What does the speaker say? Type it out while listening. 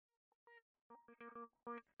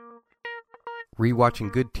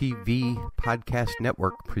Rewatching Good TV Podcast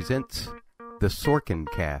Network presents The Sorkin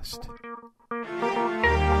Cast.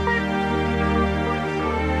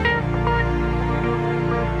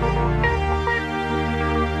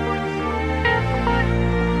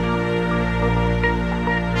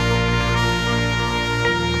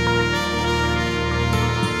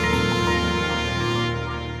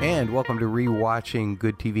 And welcome to Rewatching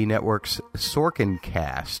Good TV Network's Sorkin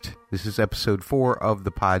Cast. This is episode 4 of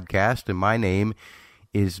the podcast, and my name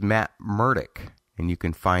is Matt Murdock. And you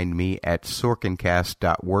can find me at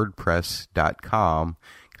sorkincast.wordpress.com.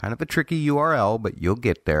 Kind of a tricky URL, but you'll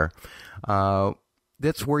get there.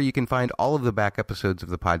 That's where you can find all of the back episodes of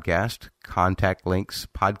the podcast, contact links,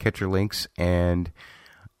 podcatcher links, and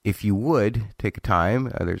if you would take a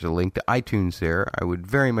time, there's a link to iTunes there. I would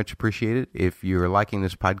very much appreciate it if you're liking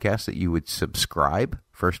this podcast that you would subscribe,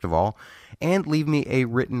 first of all, and leave me a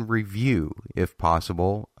written review, if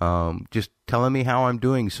possible, just telling me how I'm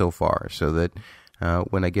doing so far, so that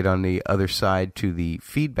when I get on the other side to the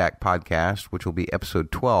feedback podcast, which will be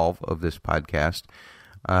episode 12 of this podcast,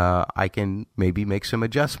 I can maybe make some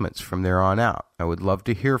adjustments from there on out. I would love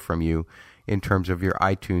to hear from you in terms of your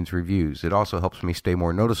iTunes reviews. It also helps me stay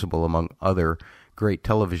more noticeable among other great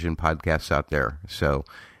television podcasts out there. So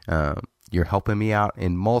you're helping me out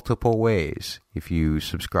in multiple ways if you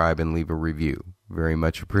subscribe and leave a review. Very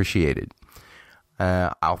much appreciated.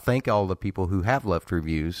 I'll thank all the people who have left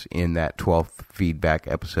reviews in that 12th feedback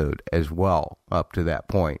episode as well, up to that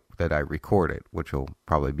point that I recorded, which will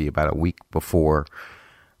probably be about a week before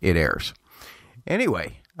it airs.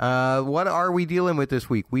 Anyway, what are we dealing with this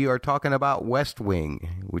week? We are talking about West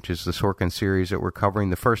Wing, which is the Sorkin series that we're covering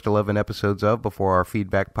the first 11 episodes of before our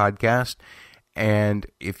feedback podcast. And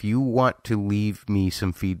if you want to leave me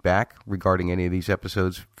some feedback regarding any of these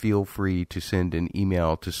episodes, feel free to send an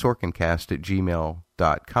email to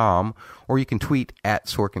sorkincast@gmail.com, or you can tweet at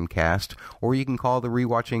sorkincast, or you can call the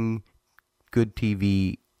Rewatching Good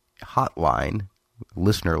TV hotline,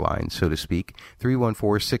 listener line, so to speak,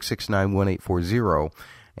 314-669-1840,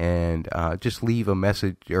 and just leave a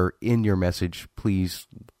message, or in your message, please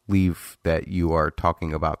leave that you are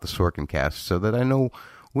talking about the Sorkin Cast so that I know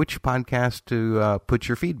which podcast to put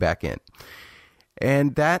your feedback in.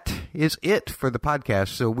 And that is it for the podcast.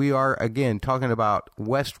 So we are, again, talking about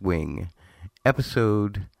West Wing,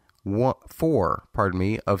 episode 4,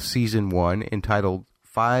 of season 1, entitled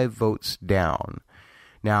 5 Votes Down.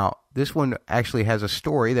 Now, this one actually has a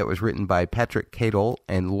story that was written by Patrick Cadle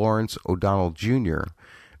and Lawrence O'Donnell Jr.,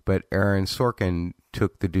 but Aaron Sorkin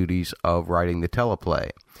took the duties of writing the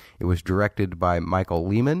teleplay. It was directed by Michael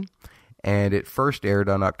Lehman, and it first aired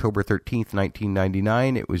on October 13th,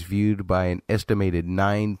 1999. It was viewed by an estimated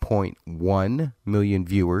 9.1 million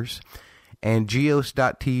viewers. And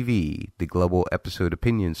Geos.tv, the Global Episode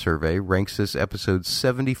Opinion Survey, ranks this episode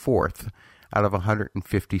 74th out of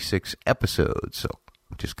 156 episodes. So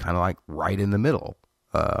just kind of like right in the middle,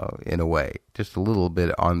 in a way. Just a little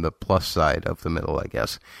bit on the plus side of the middle, I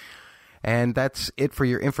guess. And that's it for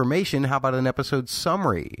your information. How about an episode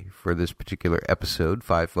summary for this particular episode,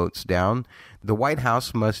 5 Votes Down? The White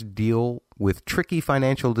House must deal with tricky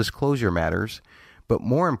financial disclosure matters, but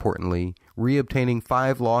more importantly, reobtaining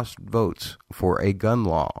 5 lost votes for a gun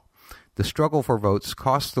law. The struggle for votes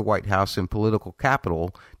costs the White House in political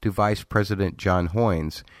capital to Vice President John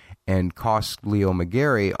Hoynes, and costs Leo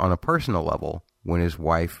McGarry on a personal level when his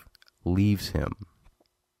wife leaves him.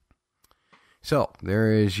 So,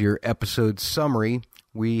 there is your episode summary.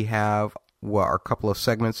 We have our couple of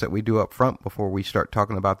segments that we do up front before we start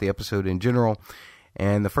talking about the episode in general.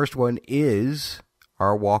 And the first one is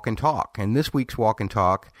our walk and talk. And this week's walk and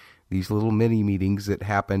talk, these little mini meetings that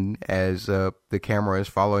happen as the camera is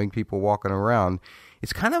following people walking around,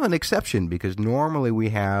 it's kind of an exception because normally we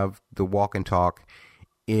have the walk and talk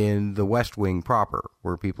in the West Wing proper,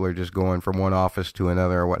 where people are just going from one office to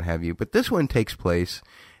another or what have you. But this one takes place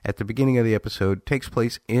at the beginning of the episode, takes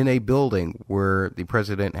place in a building where the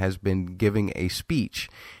president has been giving a speech,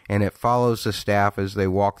 and it follows the staff as they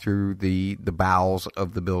walk through the bowels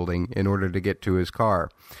of the building in order to get to his car.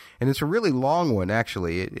 And it's a really long one,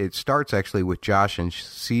 actually. It starts actually with Josh and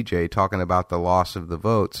CJ talking about the loss of the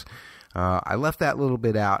votes. I left that little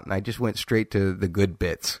bit out, and I just went straight to the good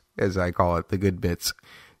bits, as I call it, the good bits.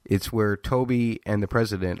 It's where Toby and the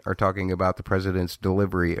president are talking about the president's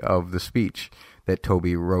delivery of the speech that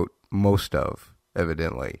Toby wrote most of,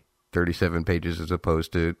 evidently. 37 pages as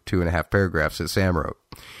opposed to 2.5 paragraphs that Sam wrote.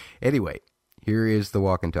 Anyway, here is the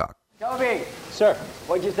walk and talk. Toby! Sir.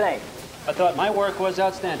 What'd you think? I thought my work was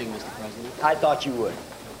outstanding, Mr. President. I thought you would.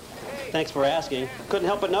 Thanks for asking. Couldn't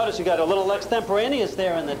help but notice you got a little extemporaneous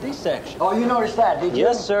there in the D section. Oh, you noticed that, did you?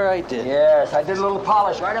 Yes, sir, I did. Yes, I did a little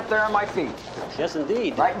polish right up there on my feet. Yes,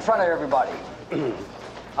 indeed. Right in front of everybody.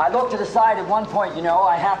 I looked to the side at one point, you know.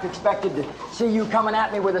 I half expected to see you coming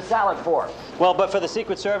at me with a salad fork. Well, but for the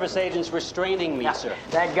Secret Service agents restraining me, sir.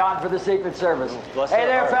 Thank God for the Secret Service. Bless Hey their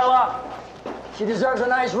there, hearts. fella. She deserves a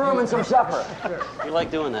nice room and some supper. You like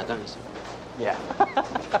doing that, don't you, sir? Yeah.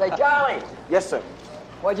 Say, Charlie, Yes, sir.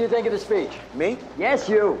 what'd you think of the speech? Me? Yes,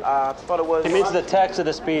 you. Thought it was... He means the text of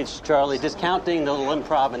the speech, Charlie, discounting the little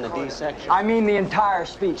improv in the D section. I mean the entire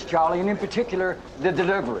speech, Charlie, and in particular, the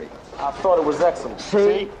delivery. I thought it was excellent.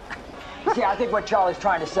 See? See, I think what Charlie's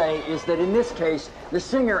trying to say is that in this case, the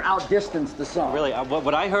singer outdistanced the song. Really,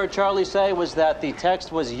 what I heard Charlie say was that the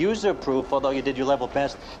text was user-proof, although you did your level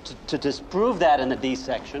best to disprove that in the D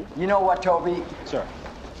section. You know what, Toby? Sir.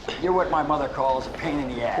 You're what my mother calls a pain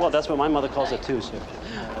in the ass. Well, that's what my mother calls it too, sir.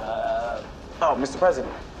 Oh, Mr.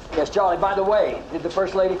 President. Yes, Charlie, by the way, did the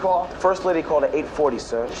First Lady call? First lady called at 8:40,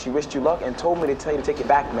 sir. She wished you luck and told me to tell you to take your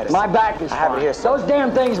back medicine. My back is I have fine. it here, sir. Those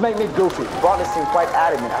damn things make me goofy. Bartlett seemed quite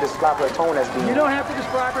adamant. I described her tone as being... You don't have to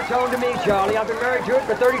describe her tone to me, Charlie. I've been married to it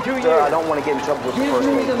for 32 years. Sir, I don't want to get in trouble with the Give First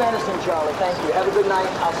me Lady. the medicine, Charlie. Thank you. Have a good night.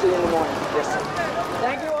 I'll see you in the morning. Yes, sir.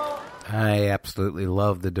 Thank you all. I absolutely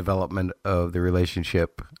love the development of the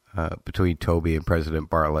relationship between Toby and President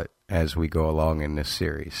Bartlett as we go along in this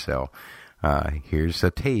series. So here's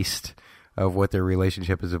a taste of what their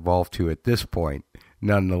relationship has evolved to at this point,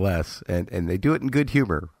 nonetheless. And they do it in good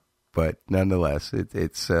humor, but nonetheless,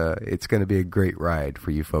 it's going to be a great ride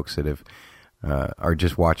for you folks that are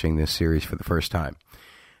just watching this series for the first time.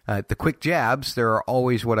 The quick jabs, there are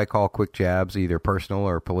always what I call quick jabs, either personal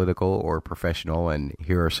or political or professional, and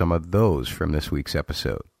here are some of those from this week's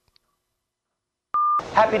episode.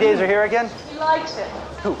 Happy Days are here again? He likes it.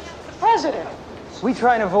 Who? The president. We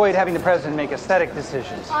try and avoid having the president make aesthetic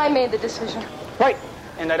decisions. I made the decision. Right.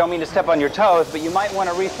 And I don't mean to step on your toes, but you might want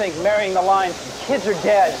to rethink marrying the line, kids are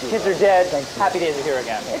dead, kids are dead, Happy Days are here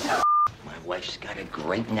again. My wife's got a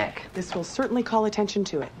great neck. This will certainly call attention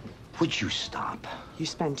to it. Would you stop? You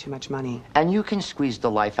spend too much money. And you can squeeze the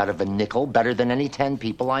life out of a nickel better than any 10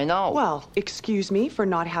 people I know. Well, excuse me for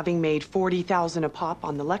not having made 40,000 a pop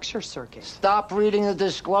on the lecture circuit. Stop reading the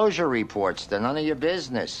disclosure reports. They're none of your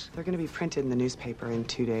business. They're going to be printed in the newspaper in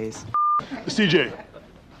 2 days. CJ,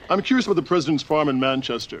 I'm curious about the president's farm in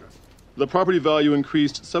Manchester. The property value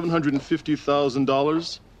increased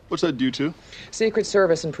 $750,000. What's that due to? Secret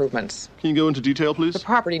Service improvements. Can you go into detail, please? The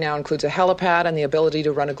property now includes a helipad and the ability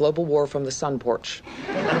to run a global war from the sun porch.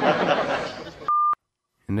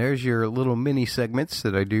 And there's your little mini segments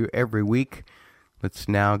that I do every week. Let's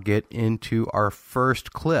now get into our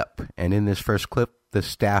first clip. And in this first clip, the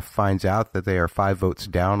staff finds out that they are 5 votes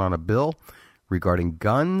down on a bill regarding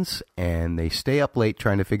guns, and they stay up late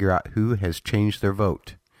trying to figure out who has changed their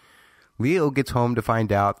vote. Leo gets home to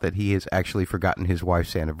find out that he has actually forgotten his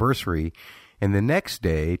wife's anniversary, and the next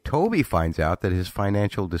day, Toby finds out that his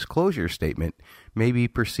financial disclosure statement may be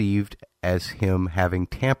perceived as him having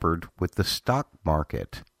tampered with the stock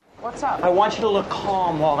market. What's up? I want you to look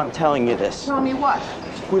calm while I'm telling you this. Tell me what?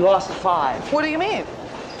 We lost 5. What do you mean?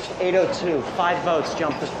 802, 5 votes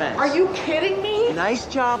jumped the fence. Are you kidding me? Nice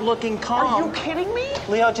job looking calm. Are you kidding me?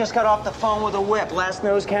 Leo just got off the phone with a whip. Last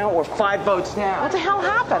nose count, we're 5 votes down. What the hell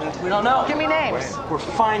happened? We don't know. Give me names. We're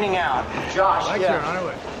finding out. Josh,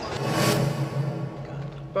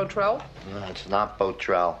 Botrell? No, it's not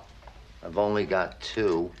Botrell. I've only got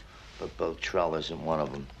 2, but Botrell isn't one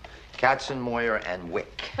of them. Katzenmoyer and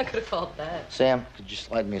Wick. I could have called that. Sam, could you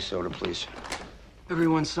slide me a soda, please?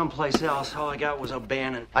 Everyone's someplace else. All I got was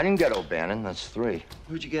O'Bannon. I didn't get O'Bannon. That's 3.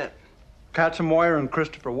 Who'd you get? Katzenmoyer and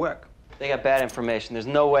Christopher Wick. They got bad information. There's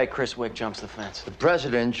no way Chris Wick jumps the fence. The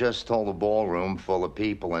president just told a ballroom full of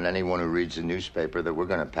people and anyone who reads the newspaper that we're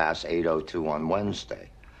going to pass 802 on Wednesday.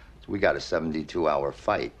 So we got a 72-hour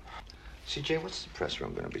fight. CJ, what's the press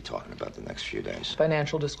room going to be talking about the next few days?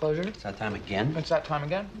 Financial disclosure? It's that time again? It's that time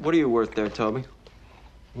again? What are you worth there, Toby?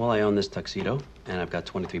 Well, I own this tuxedo, and I've got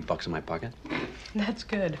 $23 in my pocket. That's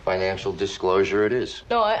good. Financial disclosure it is.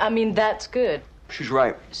 No, I mean, that's good. She's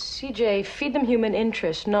right. CJ, feed them human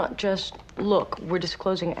interest, not just, look, we're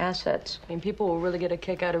disclosing assets. I mean, people will really get a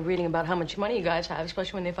kick out of reading about how much money you guys have,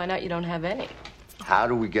 especially when they find out you don't have any. How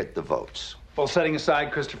do we get the votes? Well, setting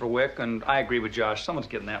aside Christopher Wick, and I agree with Josh, someone's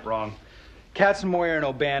getting that wrong. Katzenmoyer and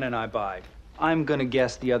O'Bannon I buy. I'm going to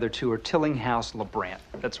guess the other 2 are Tillinghast, LeBrant.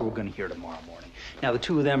 That's what we're going to hear tomorrow morning. Now, the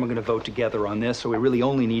 2 of them are going to vote together on this, so we really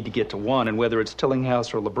only need to get to 1, and whether it's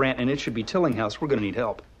Tillinghast or LeBrant, and it should be Tillinghast, we're going to need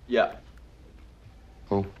help. Yeah.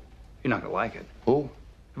 Who? You're not going to like it. Who?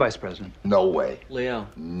 If Vice President. No way. Leo.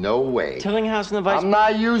 No way. Tillinghast and the vice... I'm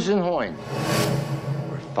not using Hoyne.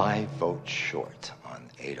 We're 5 votes short on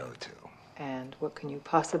 802. And what can you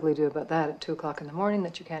possibly do about that at 2 o'clock in the morning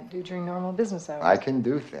that you can't do during normal business hours? I can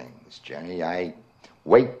do things, Jenny. I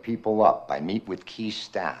wake people up. I meet with key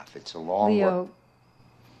staff. It's a long Leo. work.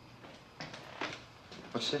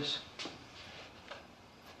 What's this?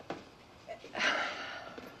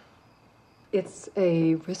 It's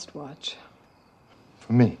a wristwatch.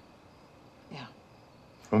 For me? Yeah.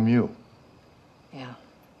 From you? Yeah.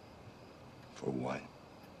 For what?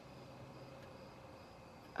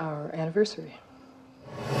 Our anniversary.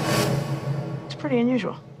 It's pretty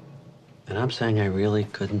unusual. And I'm saying I really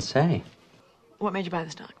couldn't say. What made you buy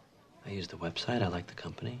the stock? I used the website. I like the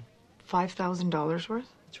company. $5,000 worth?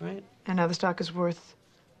 That's right. And now the stock is worth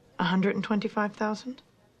 $125,000?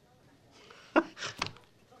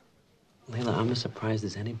 Leila, I'm as surprised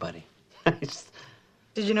as anybody.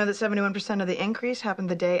 Did you know that 71% of the increase happened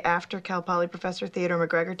the day after Cal Poly professor Theodore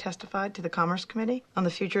McGregor testified to the Commerce Committee on the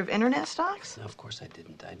future of internet stocks? No, of course I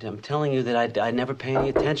didn't. I'm telling you that I never pay any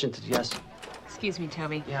attention to Excuse me,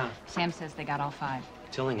 Toby. Yeah. Sam says they got all 5.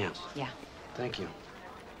 Tillinghast. Yeah. Thank you.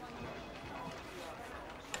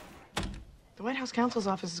 The White House counsel's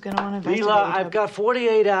office is going to want to investigate. Leila, I've got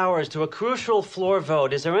 48 hours to a crucial floor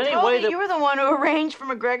vote. Is there any way that... You were the one who arranged for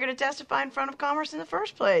McGregor to testify in front of Commerce in the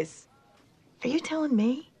first place. Are you telling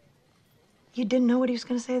me you didn't know what he was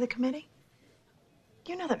going to say to the committee?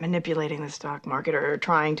 You know that manipulating the stock market or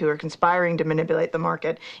trying to or conspiring to manipulate the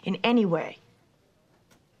market in any way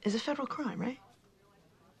is a federal crime, right?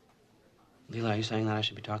 Leila, are you saying that I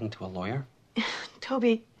should be talking to a lawyer?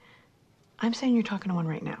 Toby, I'm saying you're talking to one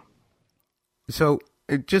right now. So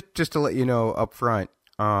just to let you know up front,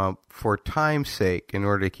 for time's sake, in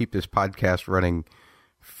order to keep this podcast running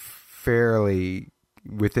fairly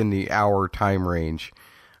within the hour time range,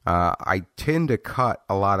 I tend to cut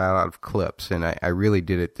a lot out of clips, and I really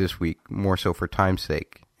did it this week more so for time's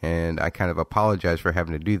sake, and I kind of apologize for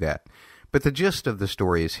having to do that. But the gist of the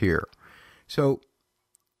story is here. So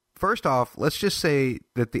first off, let's just say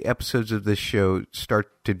that the episodes of this show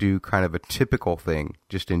start to do kind of a typical thing,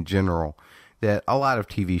 just in general, that a lot of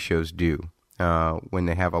TV shows do when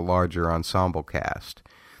they have a larger ensemble cast.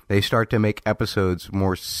 They start to make episodes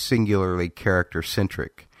more singularly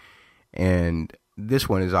character-centric. And this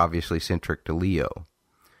one is obviously centric to Leo.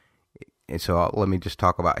 And so let me just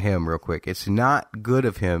talk about him real quick. It's not good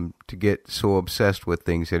of him to get so obsessed with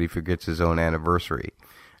things that he forgets his own anniversary,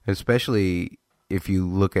 especially if you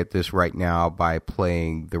look at this right now by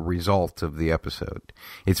playing the result of the episode.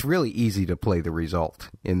 It's really easy to play the result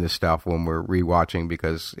in this stuff when we're rewatching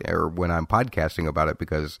or when I'm podcasting about it,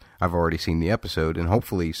 because I've already seen the episode, and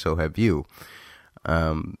hopefully so have you.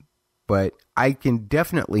 But I can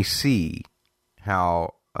definitely see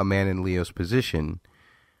how a man in Leo's position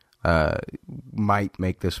might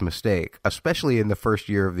make this mistake, especially in the first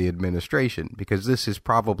year of the administration, because this is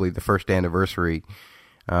probably the first anniversary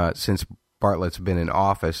since Bartlett's been in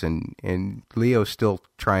office, and Leo's still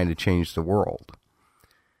trying to change the world.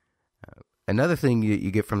 Another thing you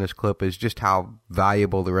get from this clip is just how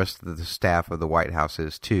valuable the rest of the staff of the White House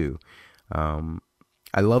is, too.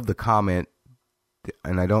 I love the comment,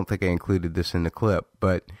 and I don't think I included this in the clip,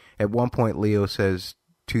 but at one point Leo says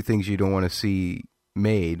 2 things you don't want to see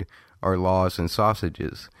made are laws and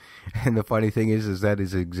sausages. And the funny thing is that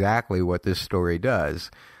is exactly what this story does.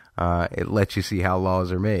 It lets you see how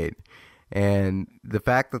laws are made. And the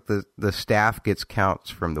fact that the staff gets counts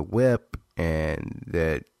from the whip and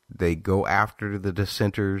that they go after the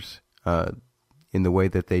dissenters in the way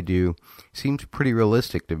that they do seems pretty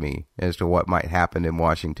realistic to me as to what might happen in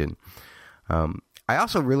Washington. I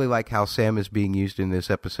also really like how Sam is being used in this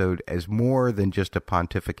episode as more than just a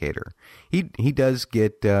pontificator. He does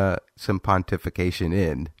get some pontification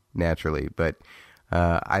in, naturally, but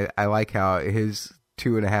I like how his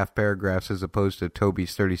 2.5 paragraphs as opposed to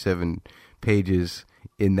Toby's 37 pages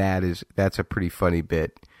in that's a pretty funny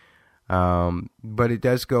bit. But it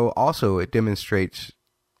does go, also it demonstrates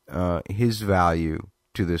his value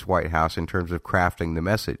to this White House in terms of crafting the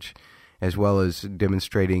message, as well as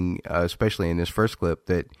demonstrating, especially in this first clip,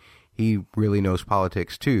 that he really knows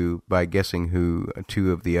politics too by guessing who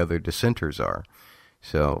 2 of the other dissenters are.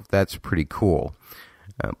 So that's pretty cool.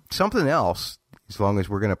 Something else, as long as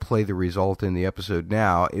we're going to play the result in the episode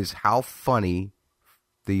now, is how funny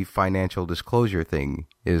the financial disclosure thing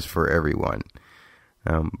is for everyone.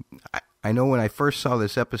 I know when I first saw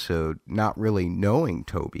this episode, not really knowing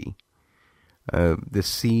Toby, the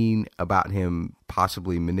scene about him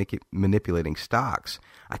possibly manipulating stocks,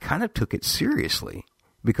 I kind of took it seriously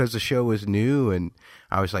because the show was new, and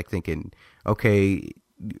I was like thinking, okay,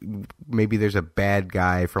 maybe there's a bad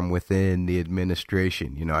guy from within the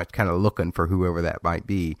administration. You know, I was kind of looking for whoever that might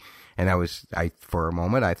be. And for a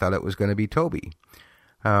moment, I thought it was going to be Toby.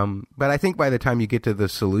 But I think by the time you get to the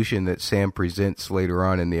solution that Sam presents later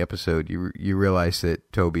on in the episode, you realize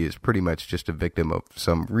that Toby is pretty much just a victim of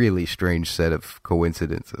some really strange set of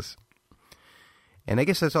coincidences. And I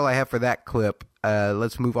guess that's all I have for that clip.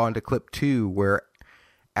 Let's move on to clip 2, where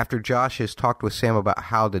after Josh has talked with Sam about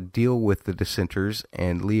how to deal with the dissenters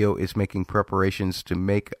and Leo is making preparations to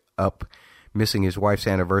make up missing his wife's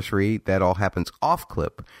anniversary, that all happens off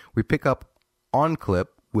clip. We pick up on clip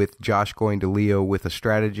with Josh going to Leo with a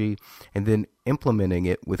strategy and then implementing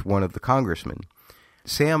it with one of the congressmen.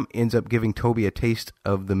 Sam ends up giving Toby a taste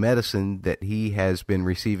of the medicine that he has been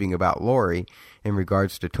receiving about Lori in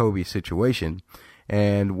regards to Toby's situation.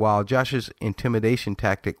 And while Josh's intimidation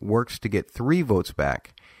tactic works to get 3 votes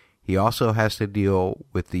back, he also has to deal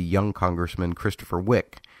with the young congressman Christopher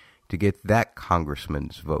Wick to get that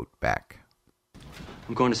congressman's vote back.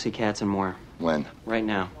 I'm going to see Katzenmoyer. When? Right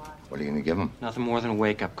now. What are you going to give him? Nothing more than a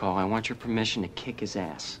wake-up call. I want your permission to kick his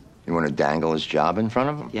ass. You want to dangle his job in front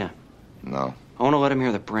of him? Yeah. No. I want to let him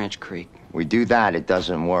hear the Branch Creek. We do that, it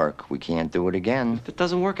doesn't work. We can't do it again. If it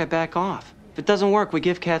doesn't work, I back off. If it doesn't work, we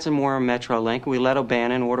give Katzenmoyer a Metrolink and we let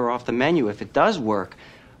O'Bannon order off the menu. If it does work,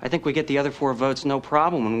 I think we get the other 4 votes no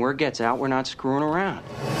problem. When word gets out, we're not screwing around.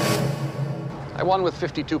 I won with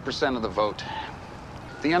 52% of the vote.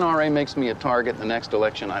 If the NRA makes me a target in the next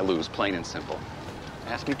election, I lose, plain and simple.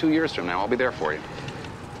 Ask me 2 years from now, I'll be there for you.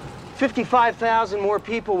 55,000 more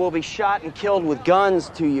people will be shot and killed with guns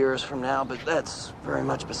 2 years from now, but that's very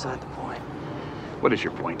much beside the point. What is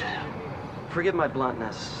your point? Forgive my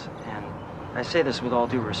bluntness, and I say this with all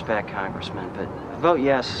due respect, Congressman, but vote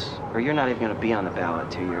yes, or you're not even going to be on the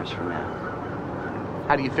ballot 2 years from now.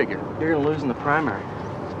 How do you figure? You're going to lose in the primary.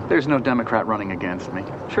 There's no Democrat running against me.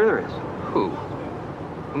 Sure there is. Who?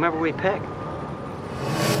 Whomever we pick.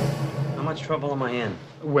 How much trouble am I in?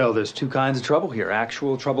 Well, there's 2 kinds of trouble here.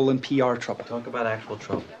 Actual trouble and PR trouble. Talk about actual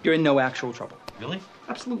trouble. You're in no actual trouble. Really?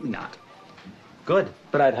 Absolutely not. Good.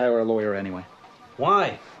 But I'd hire a lawyer anyway.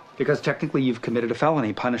 Why? Because technically you've committed a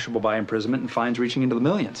felony punishable by imprisonment and fines reaching into the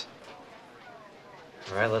millions.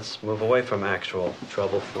 All right, let's move away from actual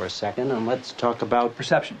trouble for a second and let's talk about...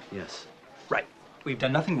 Perception. Yes. Right. We've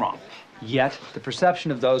done nothing wrong. Yet, the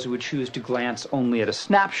perception of those who would choose to glance only at a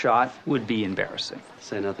snapshot would be embarrassing.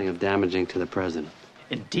 Say nothing of damaging to the president.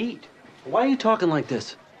 Indeed. Why are you talking like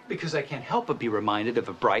this? Because I can't help but be reminded of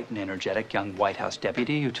a bright and energetic young White House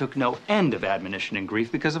deputy who took no end of admonition and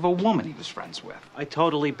grief because of a woman he was friends with. I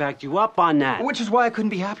totally backed you up on that. Which is why I couldn't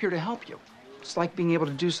be happier to help you. It's like being able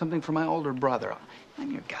to do something for my older brother.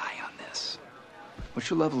 I'm your guy on this.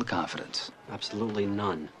 What's your level of confidence? Absolutely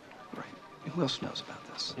none. Right. Who else knows about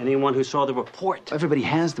this? Anyone who saw the report. Everybody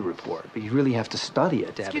has the report, but you really have to study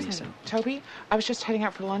it, Debbie. Excuse me, Toby, I was just heading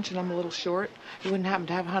out for lunch and I'm a little short. You wouldn't happen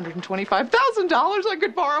to have $125,000 I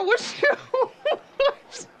could borrow, would you?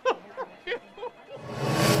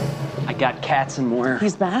 I got Katzenmoyer.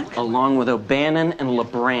 He's back? Along with O'Bannon and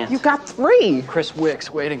LeBrant. You got 3. Chris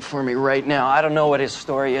Wick's waiting for me right now. I don't know what his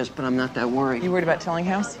story is, but I'm not that worried. You worried about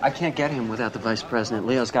Tillinghouse? I can't get him without the vice president.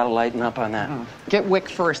 Leo's got to lighten up on that. Get Wick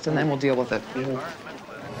first and then we'll deal with it.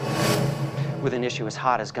 With an issue as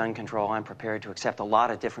hot as gun control, I'm prepared to accept a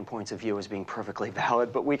lot of different points of view as being perfectly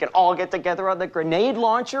valid, but we can all get together on the grenade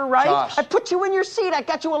launcher, right? Josh. I put you in your seat. I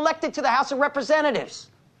got you elected to the House of Representatives.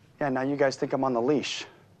 Yeah, now you guys think I'm on the leash.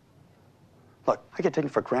 Look, I get taken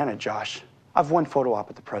for granted, Josh. I've 1 photo op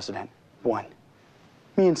with the president. 1.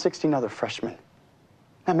 Me and 16 other freshmen.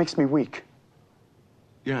 That makes me weak.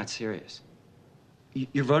 You're not serious.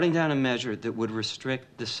 You're voting down a measure that would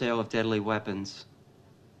restrict the sale of deadly weapons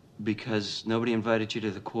because nobody invited you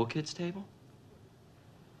to the cool kids table?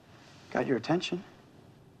 Got your attention?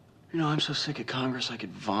 You know, I'm so sick of Congress I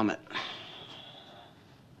could vomit.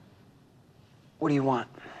 What do you want?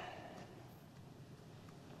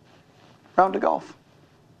 Round of golf.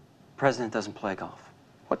 President doesn't play golf.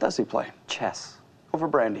 What does he play? Chess. Over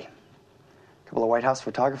brandy. A couple of White House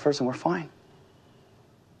photographers and we're fine.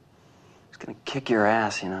 He's gonna kick your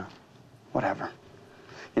ass, you know. Whatever.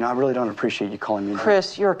 You know, I really don't appreciate you calling me...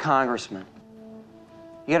 Chris, you're a congressman.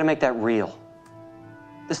 You gotta make that real.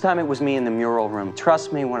 This time it was me in the mural room.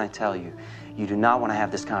 Trust me when I tell you, you do not want to have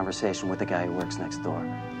this conversation with the guy who works next door.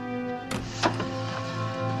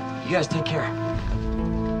 You guys take care.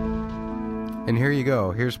 And here you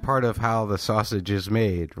go. Here's part of how the sausage is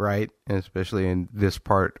made, right? And especially in this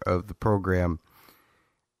part of the program.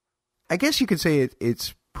 I guess you could say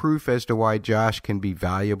it's proof as to why Josh can be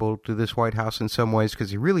valuable to this White House in some ways,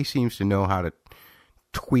 because he really seems to know how to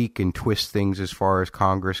tweak and twist things as far as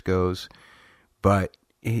Congress goes, but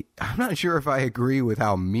I'm not sure if I agree with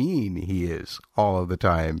how mean he is all of the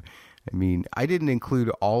time. I mean, I didn't include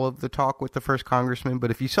all of the talk with the first congressman,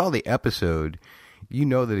 but if you saw the episode, you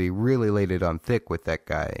know that he really laid it on thick with that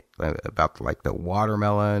guy about like the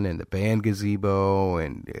watermelon and the band gazebo,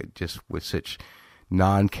 and just with such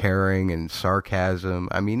non-caring and sarcasm.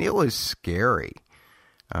 I mean, it was scary.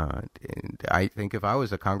 And I think if I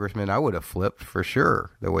was a congressman, I would have flipped for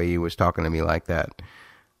sure the way he was talking to me like that.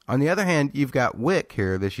 On the other hand, you've got Wick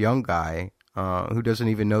here, this young guy who doesn't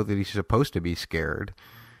even know that he's supposed to be scared.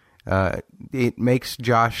 It makes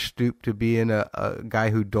Josh stoop to being a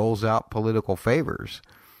guy who doles out political favors.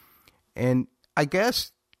 And I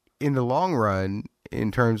guess in the long run,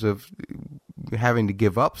 in terms of having to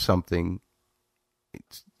give up something,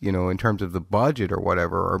 it's, you know, in terms of the budget or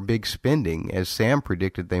whatever, or big spending, as Sam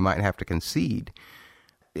predicted they might have to concede,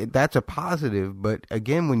 that's a positive. But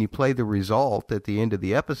again, when you play the result at the end of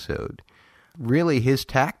the episode, really his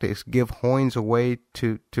tactics give Hoynes a way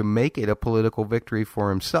to make it a political victory for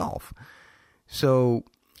himself. So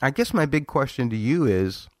I guess my big question to you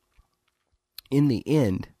is, in the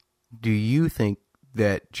end, do you think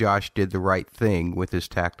that Josh did the right thing with his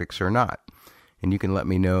tactics or not? And you can let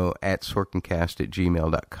me know at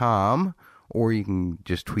sorkincast@gmail.com, or you can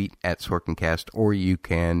just tweet at sorkincast, or you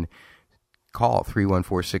can call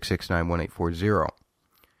 314-669-1840.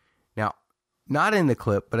 Now, not in the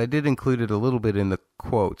clip, but I did include it a little bit in the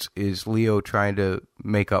quotes, is Leo trying to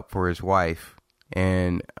make up for his wife.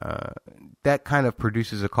 And that kind of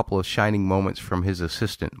produces a couple of shining moments from his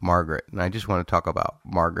assistant, Margaret. And I just want to talk about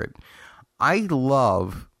Margaret. I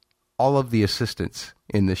love all of the assistants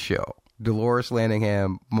in this show. Dolores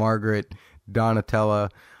Landingham, Margaret,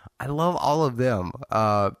 Donatella. I love all of them.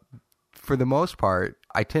 For the most part,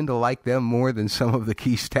 I tend to like them more than some of the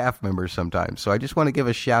key staff members sometimes. So I just want to give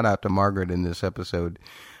a shout out to Margaret in this episode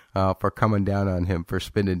for coming down on him for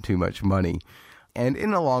spending too much money. And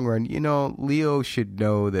in the long run, you know, Leo should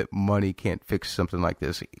know that money can't fix something like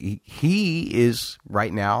this. He is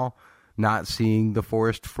right now not seeing the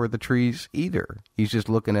forest for the trees either. He's just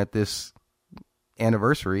looking at this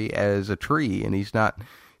anniversary as a tree, and he's not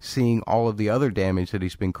seeing all of the other damage that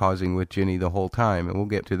he's been causing with Ginny the whole time, and we'll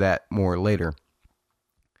get to that more later.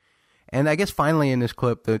 And I guess finally in this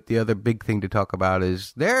clip, the other big thing to talk about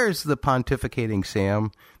is there's the pontificating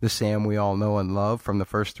Sam, the Sam we all know and love from the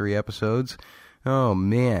first 3 episodes. Oh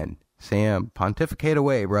man, Sam, pontificate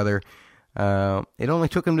away, brother. It only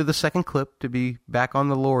took him to the second clip to be back on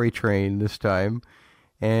the Lori train this time.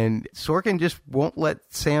 And Sorkin just won't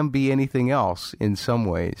let Sam be anything else in some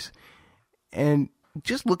ways. And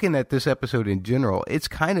just looking at this episode in general, it's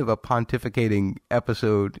kind of a pontificating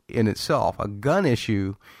episode in itself. A gun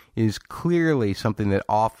issue is clearly something that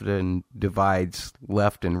often divides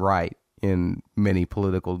left and right in many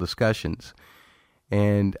political discussions.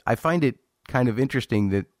 And I find it kind of interesting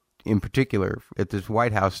that, in particular, at this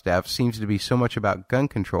White House staff seems to be so much about gun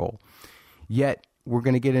control. Yet, we're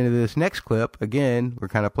going to get into this next clip. Again, we're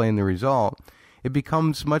kind of playing the result. It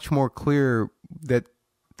becomes much more clear that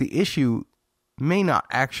the issue may not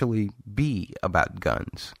actually be about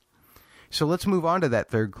guns. So let's move on to that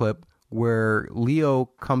third clip where Leo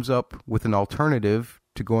comes up with an alternative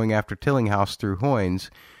to going after Tillinghast through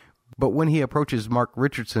Hoynes. But when he approaches Mark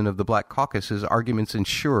Richardson of the Black Caucus, his arguments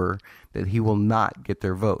ensure that he will not get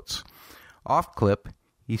their votes. Off clip,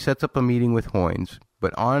 he sets up a meeting with Hoynes.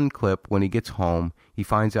 But on clip, when he gets home, he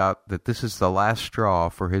finds out that this is the last straw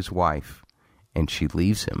for his wife, and she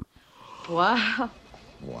leaves him. Wow.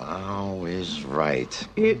 Wow is right.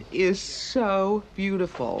 It is so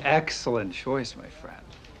beautiful. Excellent choice, my friend.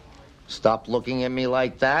 Stop looking at me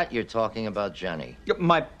like that. You're talking about Jenny.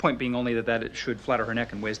 My point being only that it should flatter her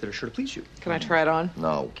neck in ways that are sure to please you. Can I try it on?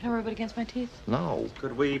 No. Can I rub it against my teeth? No.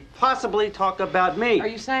 Could we possibly talk about me? Are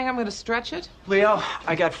you saying I'm going to stretch it? Leo,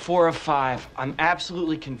 I got 4 of 5. I'm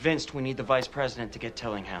absolutely convinced we need the vice president to get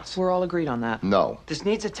Tillinghast. We're all agreed on that. No. This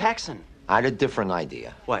needs a Texan. I had a different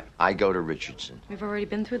idea. What? I go to Richardson. We've already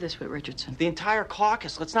been through this with Richardson. The entire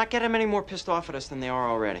caucus. Let's not get them any more pissed off at us than they are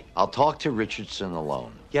already. I'll talk to Richardson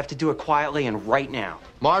alone. You have to do it quietly and right now.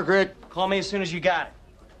 Margaret! Call me as soon as you got it.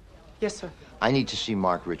 Yes, sir. I need to see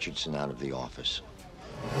Mark Richardson out of the office.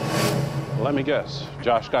 Let me guess.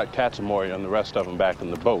 Josh got Katzenmoyer and the rest of them back in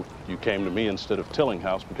the boat. You came to me instead of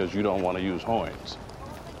Tillinghast because you don't want to use Hoynes.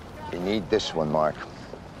 You need this one, Mark.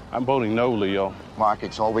 I'm voting no, Leo. Mark,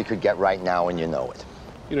 it's all we could get right now, and you know it.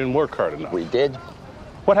 You didn't work hard enough. We did.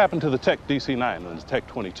 What happened to the Tech DC-9 and the Tech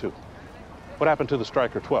 22? What happened to the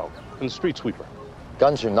Striker 12 and the Street Sweeper?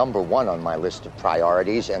 Guns are number 1 on my list of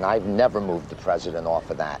priorities, and I've never moved the president off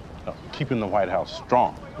of that. Keeping the White House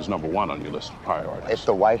strong is number one on your list of priorities. If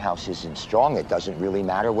the White House isn't strong, it doesn't really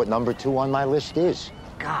matter what number 2 on my list is.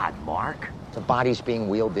 God, Mark. The bodies being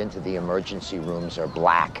wheeled into the emergency rooms are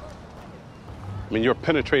black. I mean, your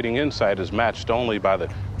penetrating insight is matched only by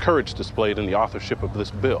the courage displayed in the authorship of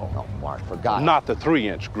this bill. No, Mark, for God. Not the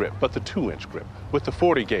 3-inch grip, but the 2-inch grip, with the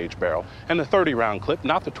 40-gauge barrel, and the 30-round clip,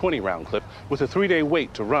 not the 20-round clip, with a 3-day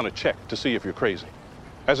wait to run a check to see if you're crazy.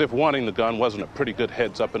 As if wanting the gun wasn't a pretty good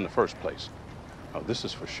heads-up in the first place. Oh, this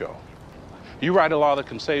is for show. You write a law that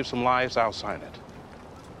can save some lives, I'll sign it.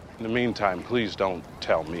 In the meantime, please don't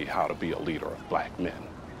tell me how to be a leader of black men.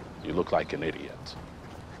 You look like an idiot.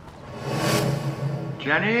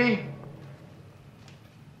 Jenny?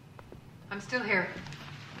 I'm still here.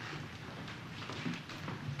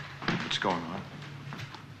 What's going on?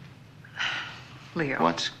 Leo.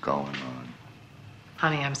 What's going on?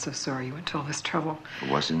 Honey, I'm so sorry you went to all this trouble.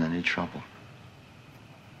 There wasn't any trouble.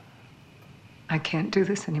 I can't do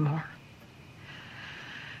this anymore.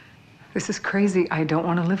 This is crazy. I don't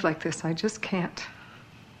want to live like this. I just can't.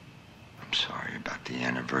 I'm sorry about the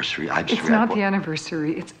anniversary. It's not the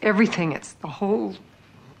anniversary. It's everything. It's the whole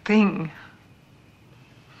thing.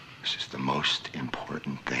 This is the most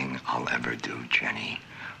important thing I'll ever do, Jenny.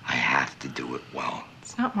 I have to do it well.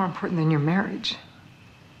 It's not more important than your marriage.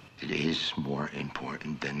 It is more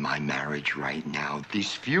important than my marriage right now.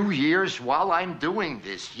 These few years while I'm doing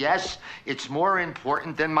this, yes, it's more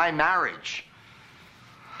important than my marriage.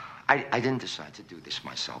 I didn't decide to do this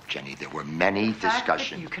myself, Jenny. There were many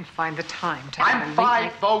discussions. You can find the time to I'm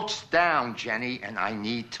 5 votes down, Jenny, and I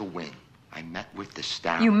need to win. I met with the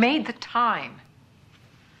staff. You made the time.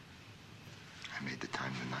 I made the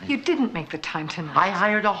time tonight. You didn't make the time tonight. I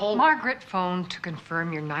hired a whole... Margaret phoned to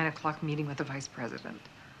confirm your 9 o'clock meeting with the vice president.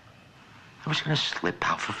 I was going to slip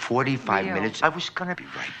out for 45 minutes. I was going to be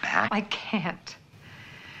right back. I can't.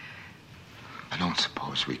 I don't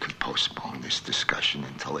suppose we could postpone this discussion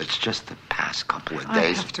until it's just the past couple of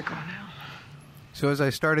days. I have to go now. So as I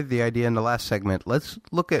started the idea in the last segment, let's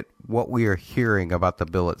look at what we are hearing about the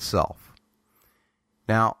bill itself.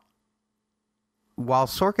 Now, while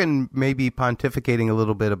Sorkin may be pontificating a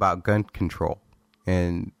little bit about gun control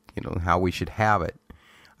and, how we should have it,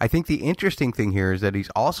 I think the interesting thing here is that he's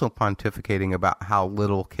also pontificating about how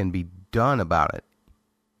little can be done about it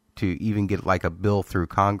to even get like a bill through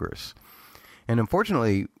Congress. And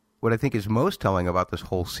unfortunately, what I think is most telling about this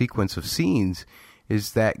whole sequence of scenes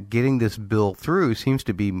is that getting this bill through seems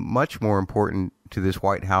to be much more important to this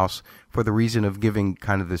White House for the reason of giving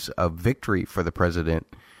kind of this a victory for the president,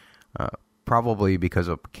 probably because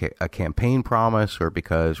of a campaign promise or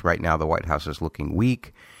because right now the White House is looking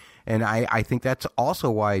weak. And I think that's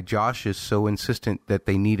also why Josh is so insistent that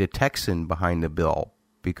they need a Texan behind the bill,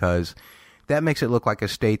 because that makes it look like a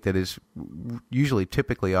state that is usually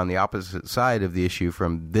typically on the opposite side of the issue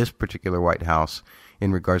from this particular White House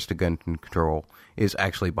in regards to gun control is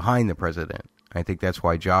actually behind the president. I think that's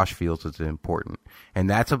why Josh feels it's important. And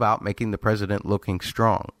that's about making the president looking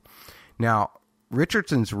strong. Now,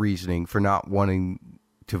 Richardson's reasoning for not wanting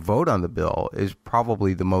to vote on the bill is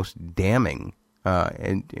probably the most damning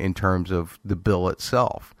in terms of the bill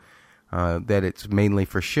itself, that it's mainly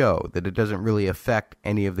for show, that it doesn't really affect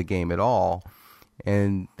any of the game at all,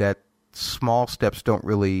 and that small steps don't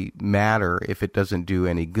really matter if it doesn't do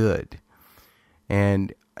any good.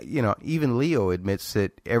 And, even Leo admits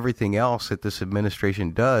that everything else that this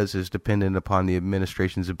administration does is dependent upon the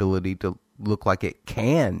administration's ability to look like it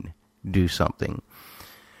can do something.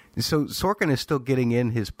 So Sorkin is still getting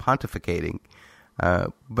in his pontificating.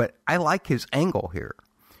 But I like his angle here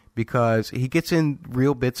because he gets in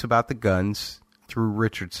real bits about the guns through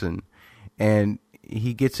Richardson, and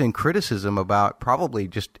he gets in criticism about probably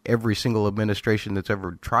just every single administration that's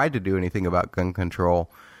ever tried to do anything about gun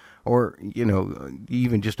control, or,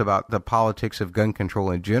 even just about the politics of gun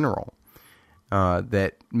control in general.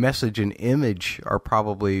 That message and image are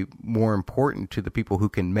probably more important to the people who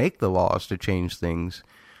can make the laws to change things,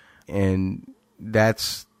 and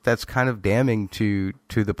that's kind of damning to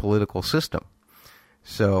the political system.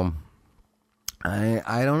 So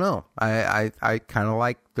I don't know. I kind of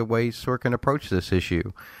like the way Sorkin approached this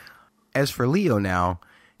issue. As for Leo now,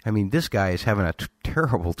 this guy is having a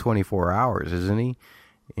terrible 24 hours, isn't he?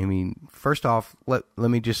 First off, let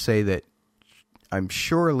me just say that I'm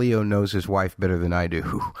sure Leo knows his wife better than I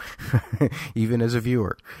do, even as a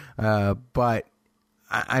viewer. But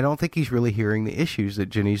I don't think he's really hearing the issues that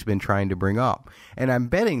Jenny's been trying to bring up. And I'm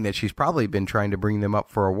betting that she's probably been trying to bring them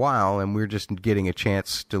up for a while, and we're just getting a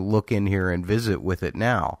chance to look in here and visit with it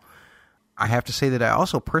now. I have to say that I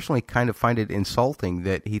also personally kind of find it insulting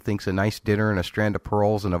that he thinks a nice dinner and a strand of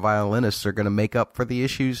pearls and a violinist are going to make up for the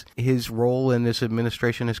issues his role in this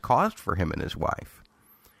administration has caused for him and his wife.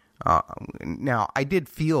 Now, I did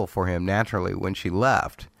feel for him naturally when she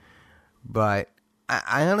left, but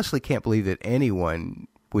I honestly can't believe that anyone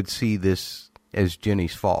would see this as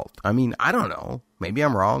Jenny's fault. I mean, I don't know. Maybe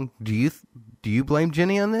I'm wrong. Do you blame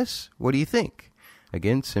Jenny on this? What do you think?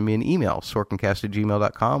 Again, send me an email,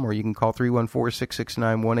 sorkincast@gmail.com, or you can call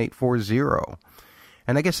 314-669-1840.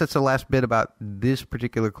 And I guess that's the last bit about this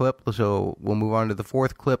particular clip, so we'll move on to the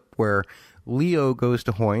fourth clip where Leo goes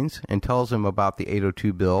to Hoynes and tells him about the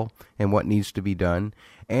 802 bill and what needs to be done,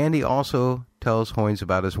 and he also tells Hoynes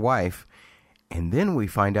about his wife. And then we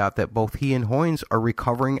find out that both he and Hoynes are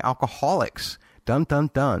recovering alcoholics. Dun, dun,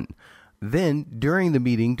 dun. Then, during the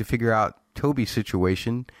meeting to figure out Toby's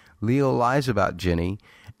situation, Leo lies about Jenny,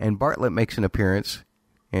 and Bartlett makes an appearance,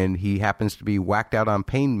 and he happens to be whacked out on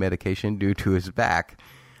pain medication due to his back.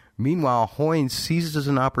 Meanwhile, Hoynes seizes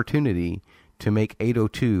an opportunity to make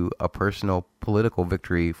 802 a personal political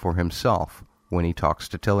victory for himself when he talks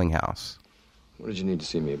to Tillinghast. What did you need to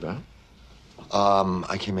see me about?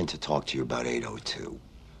 I came in to talk to you about 802.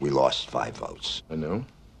 We lost 5 votes. I know.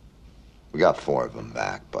 We got 4 of them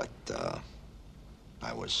back, but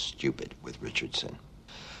I was stupid with Richardson.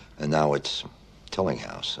 And now it's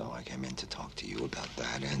Tillinghast, so I came in to talk to you about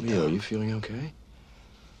that. And Leo, you feeling okay?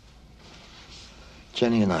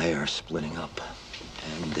 Jenny and I are splitting up,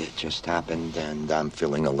 and it just happened, and I'm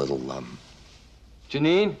feeling a little,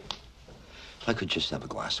 Janine? If I could just have a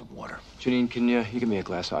glass of water. Janine, can you give me a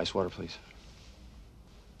glass of ice water, please?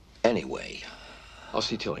 Anyway. I'll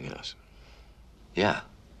see Tillinghast. Yeah.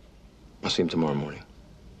 I'll see him tomorrow morning.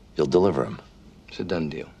 You'll deliver him? It's a done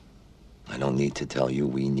deal. I don't need to tell you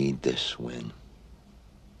we need this win.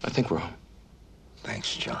 I think we're home.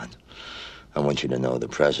 Thanks, John. I want you to know the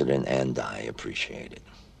president and I appreciate it.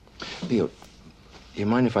 Leo, do you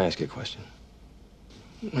mind if I ask you a question?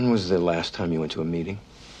 When was the last time you went to a meeting?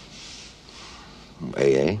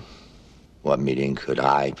 AA? What meeting could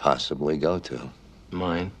I possibly go to?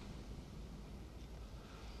 Mine.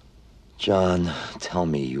 John, tell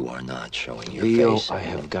me you are not showing your Leo, face. I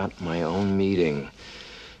have got my own meeting.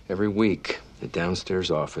 Every week, the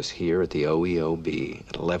downstairs office here at the OEOB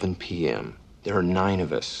at 11 p.m. There are 9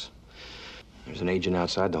 of us. There's an agent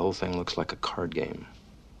outside. The whole thing looks like a card game.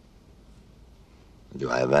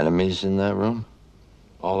 Do I have enemies in that room?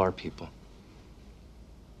 All our people.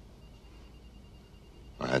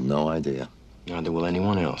 I had no idea. Neither will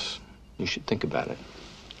anyone else. You should think about it.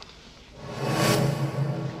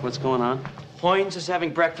 What's going on? Hoynes is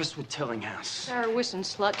having breakfast with Tillinghast. Sarah Wisson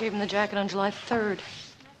slut gave him the jacket on July 3rd.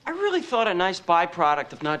 I really thought a nice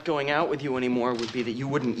byproduct of not going out with you anymore would be that you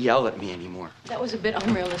wouldn't yell at me anymore. That was a bit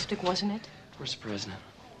unrealistic, wasn't it? Where's the president?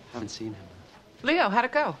 Haven't seen him. Leo, how'd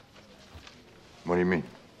it go? What do you mean?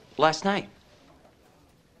 Last night.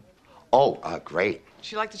 Oh, great.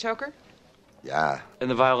 She like the choker? Yeah. And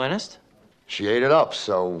the violinist? She ate it up,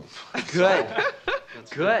 so... Good.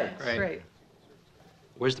 Good. Great.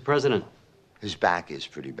 Where's the president? His back is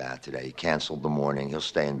pretty bad today. He canceled the morning. He'll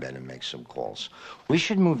stay in bed and make some calls. We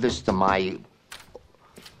should move this to my...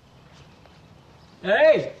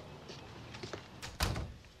 Hey!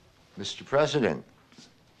 Mr. President,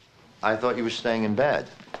 I thought you were staying in bed.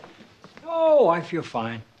 Oh, I feel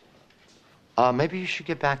fine. Maybe you should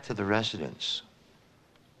get back to the residence.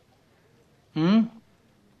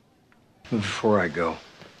 Before I go,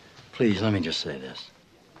 please let me just say this.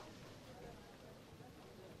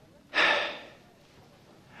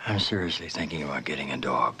 I'm seriously thinking about getting a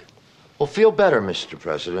dog. Well, feel better, Mr.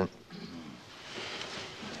 President.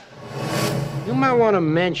 You might want to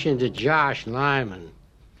mention to Josh Lyman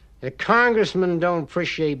that congressmen don't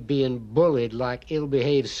appreciate being bullied like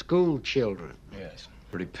ill-behaved school children. Yes.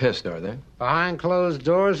 Pretty pissed, are they? Behind closed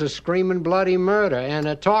doors are screaming bloody murder and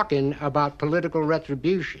are talking about political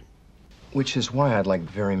retribution. Which is why I'd like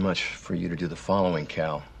very much for you to do the following,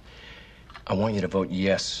 Cal. I want you to vote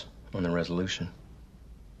yes on the resolution.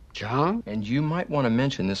 John? And you might want to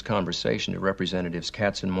mention this conversation to Representatives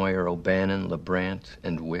Katzenmoyer, O'Bannon, LeBrandt,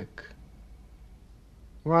 and Wick.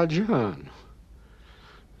 Well, John,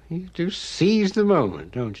 you do seize the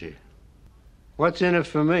moment, don't you? What's in it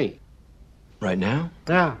for me? Right now?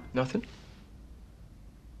 Yeah. Nothing?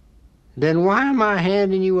 Then why am I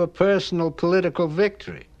handing you a personal political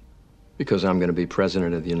victory? Because I'm going to be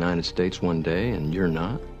president of the United States one day, and you're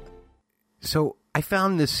not. So I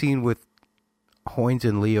found this scene with Hoynes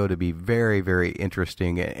and Leo to be very, very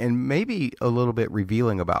interesting and maybe a little bit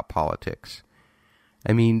revealing about politics.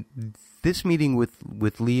 I mean, this meeting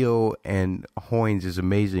with Leo and Hoynes is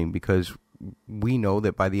amazing because we know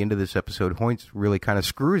that by the end of this episode, Hoynes really kind of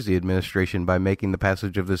screws the administration by making the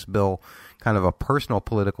passage of this bill kind of a personal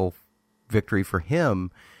political victory for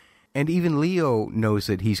him. And even Leo knows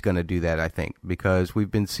that he's going to do that, I think, because we've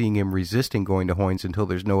been seeing him resisting going to Hoynes until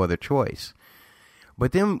there's no other choice.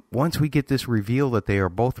 But then once we get this reveal that they are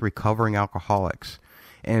both recovering alcoholics,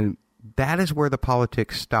 and that is where the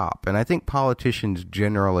politics stop. And I think politicians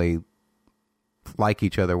generally like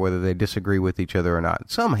each other, whether they disagree with each other or not.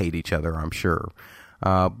 Some hate each other, I'm sure.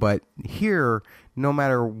 But here, no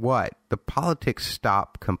matter what, the politics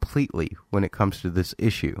stop completely when it comes to this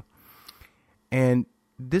issue. And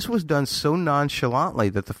this was done so nonchalantly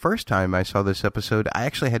that the first time I saw this episode, I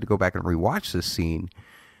actually had to go back and rewatch this scene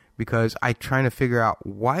because I'm trying to figure out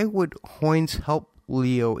why would Hoynes help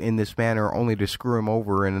Leo in this manner only to screw him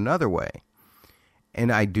over in another way.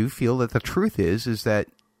 And I do feel that the truth is that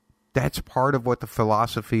that's part of what the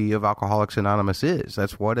philosophy of Alcoholics Anonymous is.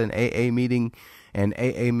 That's what an AA meeting and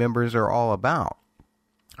AA members are all about.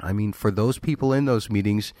 I mean, for those people in those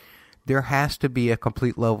meetings, there has to be a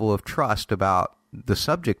complete level of trust about the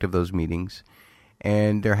subject of those meetings,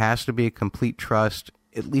 and there has to be a complete trust,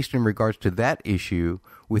 at least in regards to that issue,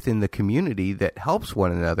 within the community that helps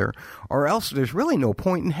one another, or else there's really no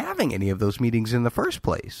point in having any of those meetings in the first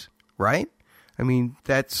place, right? I mean,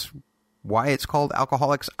 that's why it's called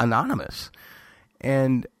Alcoholics Anonymous.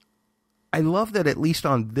 And I love that at least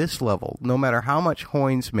on this level, no matter how much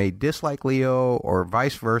Hoynes may dislike Leo or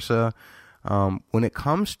vice versa, when it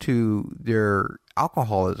comes to their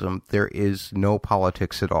alcoholism, there is no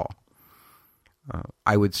politics at all.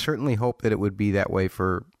 I would certainly hope that it would be that way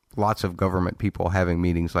for lots of government people having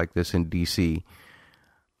meetings like this in D.C.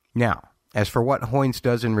 Now, as for what Hoynes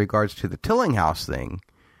does in regards to the Tillinghast thing,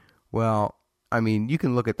 well, I mean, you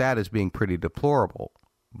can look at that as being pretty deplorable.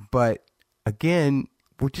 But again,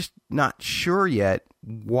 we're just not sure yet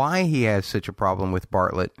why he has such a problem with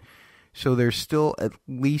Bartlett. So there's still, at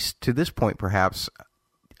least to this point perhaps,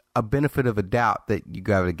 a benefit of a doubt that you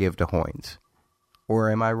got to give to Hoynes. Or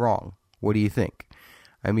am I wrong? What do you think?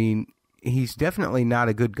 I mean, he's definitely not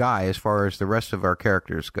a good guy as far as the rest of our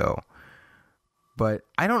characters go. But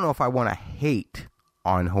I don't know if I want to hate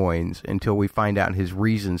on Hoynes until we find out his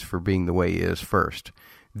reasons for being the way he is first.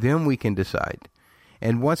 Then we can decide.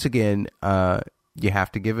 And once again, you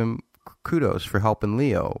have to give him kudos for helping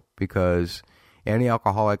Leo, because any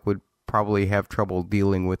alcoholic would probably have trouble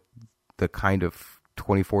dealing with the kind of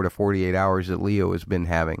 24 to 48 hours that Leo has been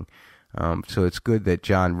having. So it's good that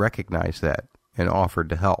John recognized that and offered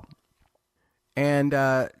to help. And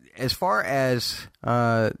as far as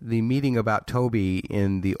the meeting about Toby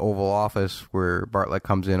in the Oval Office where Bartlett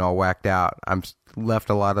comes in all whacked out, I'm left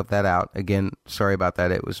a lot of that out. Again, sorry about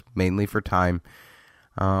that. It was mainly for time.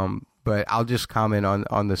 But I'll just comment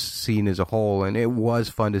on the scene as a whole. And it was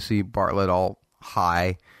fun to see Bartlett all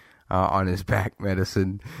high on his back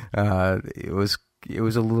medicine. It was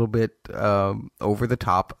a little bit over the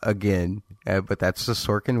top again, but that's the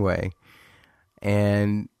Sorkin way.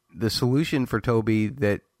 And the solution for Toby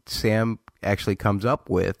that Sam actually comes up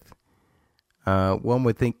with, one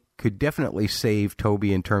would think could definitely save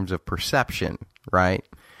Toby in terms of perception, right?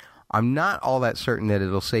 I'm not all that certain that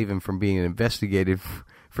it'll save him from being investigated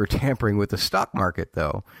for tampering with the stock market,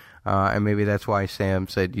 though. And maybe that's why Sam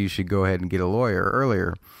said you should go ahead and get a lawyer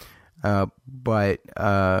earlier. But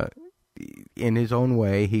in his own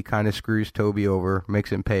way, he kind of screws Toby over,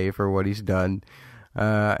 makes him pay for what he's done.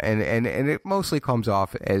 And it mostly comes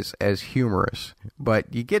off as humorous,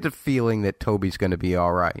 but you get the feeling that Toby's going to be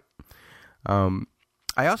all right.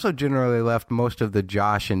 I also generally left most of the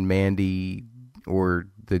Josh and Mandy or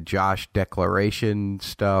the Josh declaration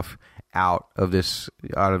stuff out of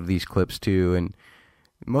these clips too, and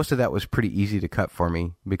most of that was pretty easy to cut for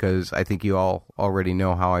me because I think you all already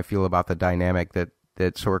know how I feel about the dynamic that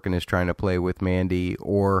Sorkin is trying to play with Mandy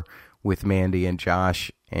or with Mandy and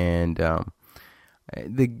Josh, and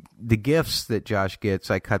the gifts that Josh gets,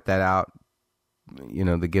 I cut that out. You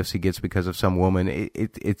know, the gifts he gets because of some woman,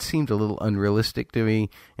 it seemed a little unrealistic to me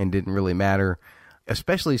and didn't really matter,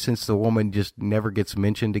 especially since the woman just never gets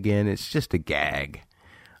mentioned again. It's just a gag.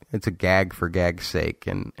 It's a gag for gag's sake,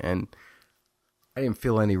 and I didn't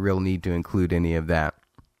feel any real need to include any of that.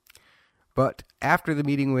 But after the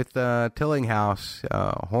meeting with Tillinghast,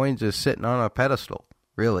 Hoynes is sitting on a pedestal,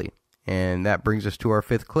 really. And that brings us to our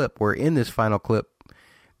fifth clip, where in this final clip,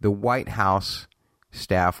 the White House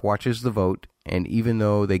staff watches the vote, and even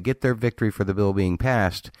though they get their victory for the bill being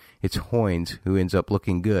passed, it's Hoynes who ends up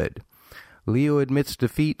looking good. Leo admits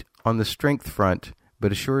defeat on the strength front,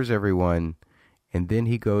 but assures everyone, and then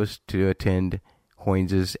he goes to attend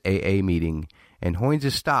Hoynes' AA meeting, and Hoynes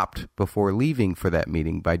is stopped before leaving for that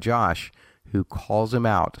meeting by Josh, who calls him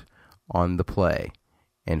out on the play,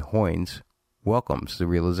 and Hoynes welcomes the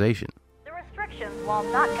realization. The restrictions, while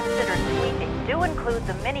not considered sweeping, do include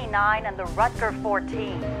the Mini 9 and the Rutger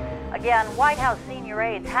 14. Again, White House senior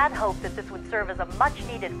aides had hoped that this would serve as a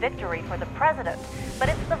much-needed victory for the president, but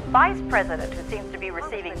it's the vice president who seems to be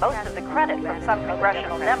receiving most of the credit from some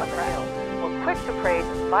congressional Democrats. We're quick to praise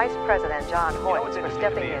Vice President John Hoynes for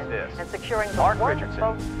stepping in and securing the Mark one Richardson,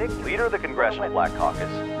 vote victory. leader of the Congressional Black Caucus,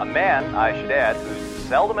 a man, I should add, who's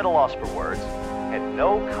seldom at a loss for words, had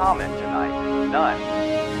no comment tonight. None.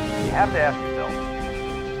 You have to ask yourself,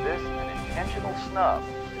 is this an intentional snub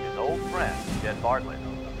to his old friend, Jed Bartlett?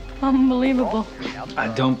 Unbelievable. I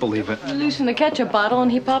don't believe it. You loosen the ketchup bottle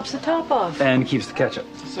and he pops the top off. And keeps the ketchup.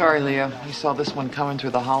 Sorry, Leo. We saw this one coming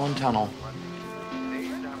through the Holland Tunnel.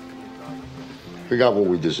 We got what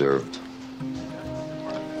we deserved.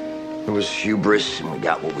 It was hubris, and we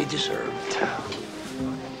got what we deserved.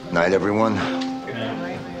 Night, everyone.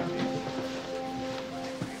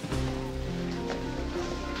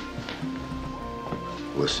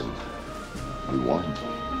 Listen, we won.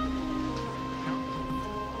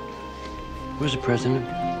 Where's the president?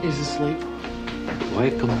 He's asleep.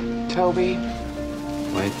 Wake him. Toby.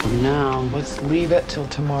 Wake him now. Let's leave it till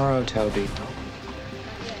tomorrow, Toby.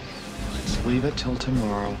 Let's leave it till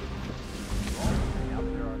tomorrow.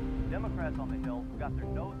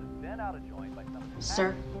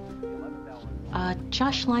 Sir,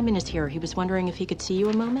 Josh Lyman is here. He was wondering if he could see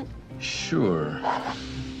you a moment. Sure.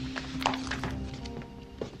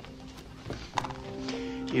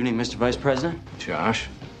 Evening, Mr. Vice President. Josh,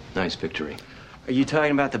 nice victory. Are you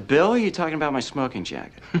talking about the bill, or are you talking about my smoking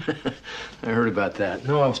jacket? I heard about that.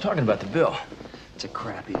 No, I was talking about the bill. It's a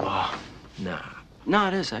crappy law. Nah. No,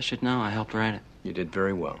 it is. I should know. I helped write it. You did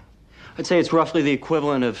very well. I'd say it's roughly the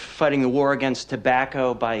equivalent of fighting the war against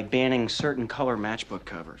tobacco by banning certain color matchbook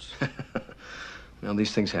covers. Well,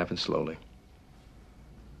 these things happen slowly.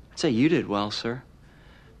 I'd say you did well, sir.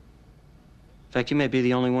 In fact, you may be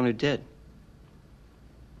the only one who did.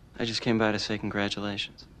 I just came by to say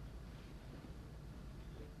congratulations.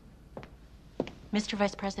 Mr.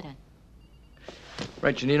 Vice President.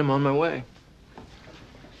 Right, Janine, I'm on my way.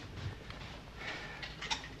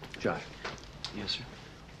 Josh. Yes, sir.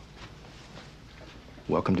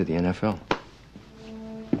 Welcome to the NFL.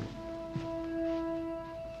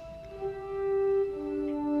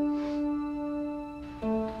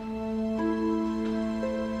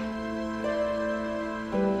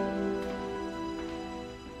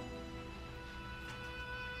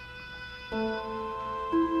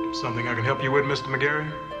 Something I can help you with, Mr.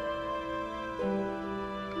 McGarry?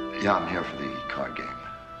 Yeah, I'm here for the card game.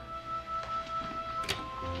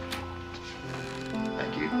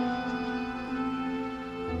 Thank you.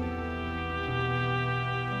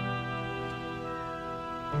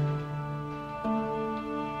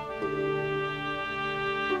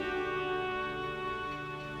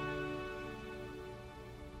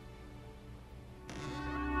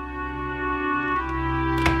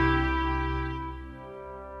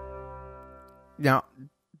 Now,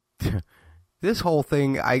 this whole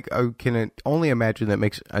thing, I can only imagine that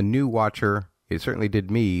makes a new watcher, it certainly did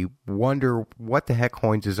me, wonder what the heck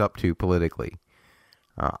Hoynes is up to politically.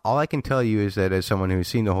 All I can tell you is that as someone who's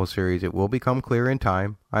seen the whole series, it will become clear in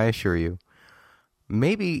time, I assure you.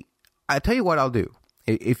 Maybe, I'll tell you what I'll do.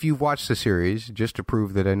 If you've watched the series, just to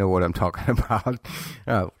prove that I know what I'm talking about,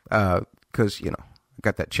 because, you know, I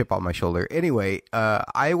got that chip on my shoulder. Anyway,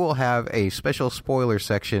 I will have a special spoiler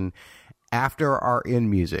section after our end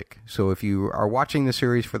music. So if you are watching the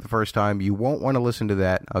series for the first time, you won't want to listen to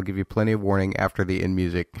that. I'll give you plenty of warning after the end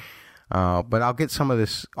music. But I'll get some of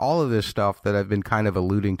this, all of this stuff that I've been kind of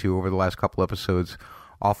alluding to over the last couple episodes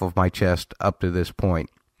off of my chest up to this point.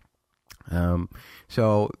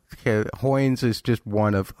 So Hoynes is just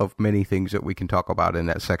one of many things that we can talk about in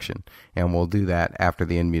that section, and we'll do that after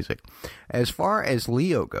the end music. As far as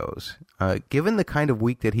Leo goes, given the kind of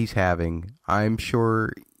week that he's having, I'm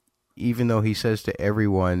sure, even though he says to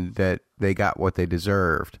everyone that they got what they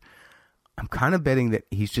deserved, I'm kind of betting that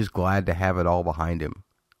he's just glad to have it all behind him.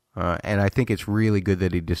 And I think it's really good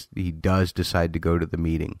that he does decide to go to the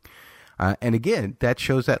meeting. And again, that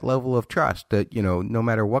shows that level of trust that, you know, no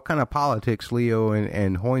matter what kind of politics Leo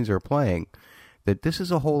and Hoynes are playing, that this is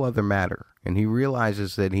a whole other matter. And he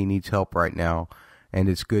realizes that he needs help right now, and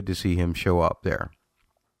it's good to see him show up there.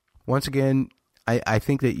 Once again, I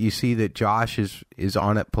think that you see that Josh is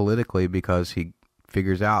on it politically because he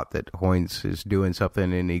figures out that Hoynes is doing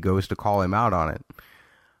something and he goes to call him out on it.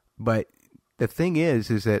 But the thing is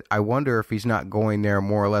that I wonder if he's not going there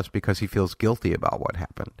more or less because he feels guilty about what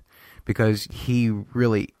happened. because he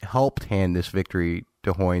really helped hand this victory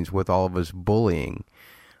to Hoynes with all of his bullying.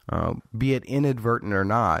 Be it inadvertent or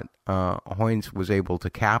not, Hoynes was able to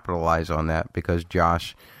capitalize on that because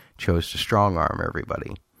Josh chose to strong-arm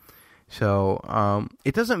everybody. So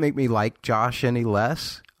it doesn't make me like Josh any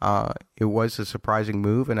less. It was a surprising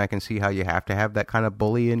move, and I can see how you have to have that kind of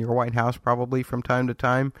bully in your White House probably from time to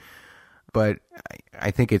time. But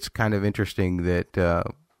I think it's kind of interesting that,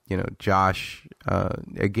 Josh,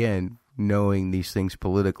 again, knowing these things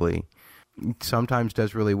politically, sometimes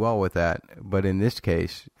does really well with that. But in this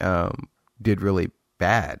case, did really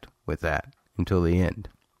bad with that until the end.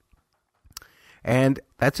 And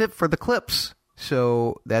that's it for the clips.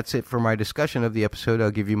 So that's it for my discussion of the episode. I'll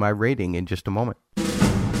give you my rating in just a moment.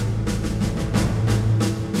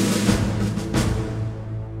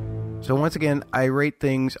 So once again, I rate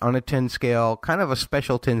things on a 10 scale, kind of a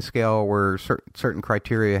special 10 scale where certain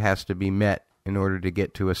criteria has to be met in order to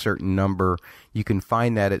get to a certain number. You can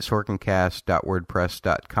find that at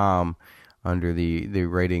sorkincast.wordpress.com under the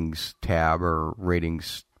ratings tab or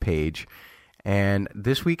ratings page. And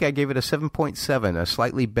this week I gave it a 7.7, a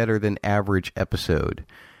slightly better than average episode.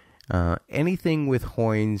 Anything with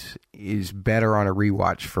Hoynes is better on a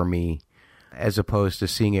rewatch for me as opposed to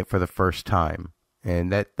seeing it for the first time.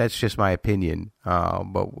 And that's just my opinion.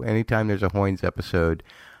 But anytime there's a Hoynes episode,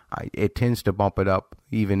 it tends to bump it up,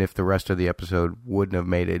 even if the rest of the episode wouldn't have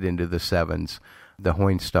made it into the 7s. The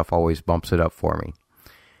Hoynes stuff always bumps it up for me.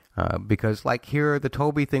 Because like here, the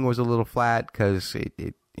Toby thing was a little flat because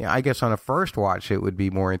I guess on a first watch it would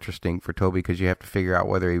be more interesting for Toby because you have to figure out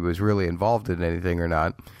whether he was really involved in anything or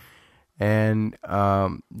not. And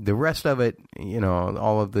the rest of it,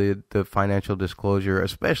 all of the financial disclosure,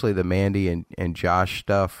 especially the Mandy and Josh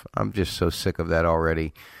stuff, I'm just so sick of that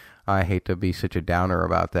already. I hate to be such a downer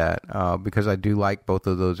about that because I do like both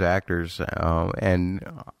of those actors. And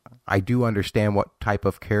I do understand what type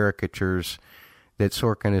of caricatures that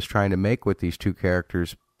Sorkin is trying to make with these two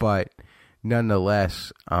characters. But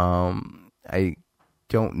nonetheless, I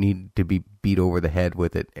don't need to be beat over the head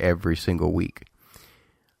with it every single week.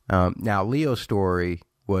 Now, Leo's story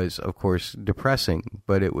was, of course, depressing,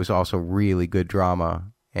 but it was also really good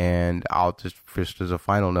drama. And I'll just as a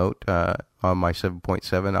final note, on my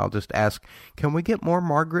 7.7, I'll just ask, can we get more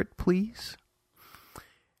Margaret, please?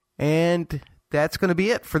 And that's going to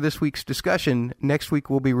be it for this week's discussion. Next week,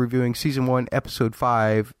 we'll be reviewing Season 1, Episode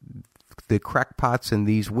 5, The Crackpots and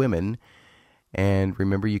These Women. And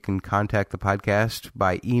remember, you can contact the podcast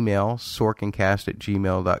by email,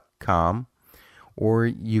 sorkincast@gmail.com. Or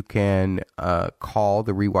you can call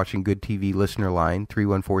the Rewatching Good TV listener line,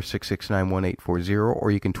 314-669-1840,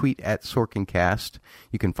 or you can tweet at SorkinCast.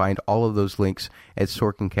 You can find all of those links at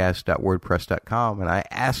sorkincast.wordpress.com. And I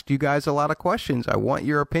asked you guys a lot of questions. I want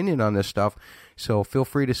your opinion on this stuff, so feel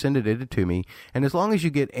free to send it to me. And as long as you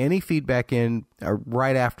get any feedback in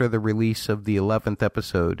right after the release of the 11th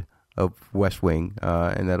episode of West Wing,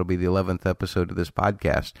 and that'll be the 11th episode of this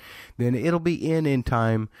podcast, then it'll be in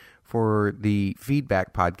time for the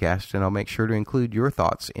feedback podcast, and I'll make sure to include your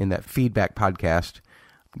thoughts in that feedback podcast,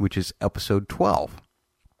 which is episode 12.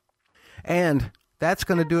 And that's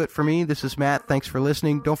going to do it for me. This is Matt. Thanks for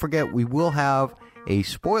listening. Don't forget, we will have a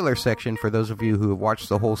spoiler section for those of you who have watched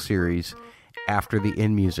the whole series after the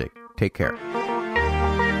end music. Take care.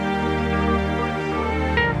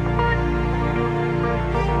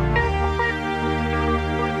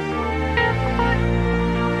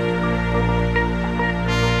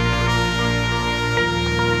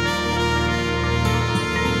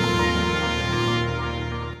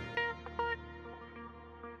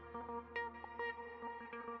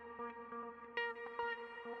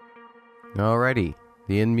 Alrighty,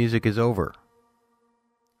 the end music is over,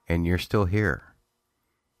 and you're still here.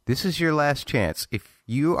 This is your last chance. If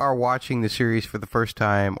you are watching the series for the first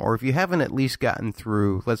time, or if you haven't at least gotten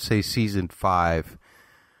through, let's say, Season 5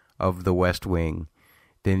 of The West Wing,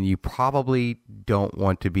 then you probably don't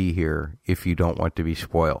want to be here if you don't want to be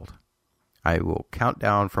spoiled. I will count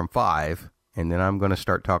down from 5, and then I'm going to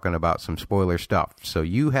start talking about some spoiler stuff. So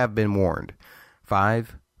you have been warned.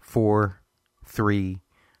 5, 4, 3,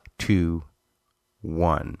 2,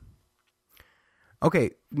 1.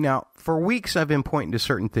 Okay, now, for weeks I've been pointing to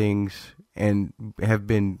certain things and have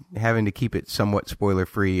been having to keep it somewhat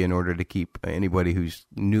spoiler-free in order to keep anybody who's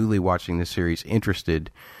newly watching the series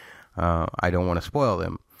interested. I don't want to spoil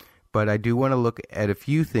them. But I do want to look at a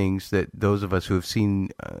few things that those of us who have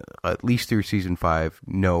seen at least through Season 5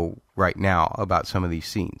 know right now about some of these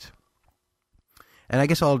scenes. And I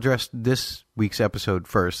guess I'll address this week's episode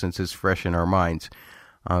first, since it's fresh in our minds.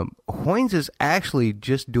 Hoynes is actually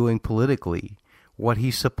just doing politically what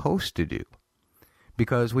he's supposed to do.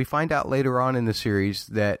 because we find out later on in the series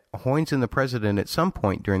that Hoynes and the president at some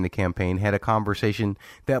point during the campaign had a conversation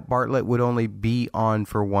that Bartlett would only be on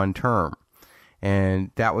for one term. And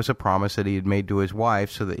that was a promise that he had made to his wife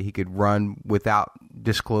so that he could run without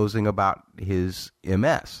disclosing about his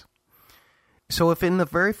MS. So if in the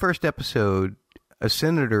very first episode a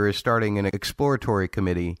senator is starting an exploratory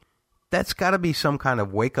committee, that's got to be some kind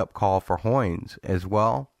of wake-up call for Hoynes as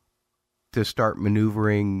well, to start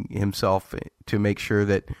maneuvering himself to make sure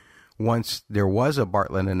that once there was a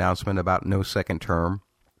Bartlett announcement about no second term,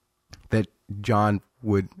 that John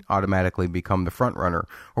would automatically become the front runner,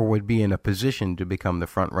 or would be in a position to become the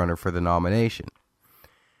front runner for the nomination.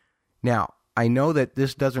 Now, I know that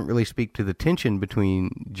this doesn't really speak to the tension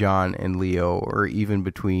between John and Leo, or even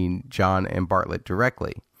between John and Bartlett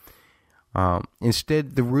directly.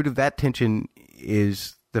 Instead, the root of that tension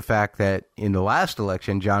is the fact that in the last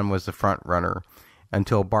election, John was the front runner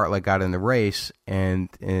until Bartlett got in the race, and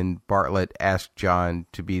Bartlett asked John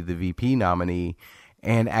to be the VP nominee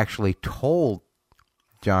and actually told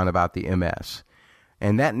John about the MS.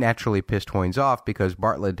 And that naturally pissed Hoynes off because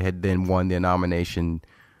Bartlett had then won the nomination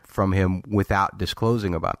from him without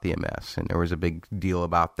disclosing about the MS. And there was a big deal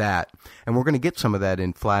about that. And we're going to get some of that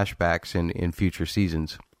in flashbacks in future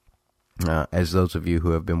seasons, as those of you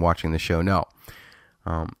who have been watching the show know.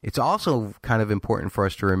 It's also kind of important for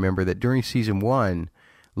us to remember that during season 1,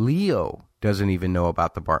 Leo doesn't even know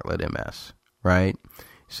about the Bartlett MS, right?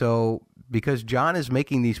 So because John is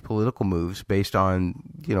making these political moves based on,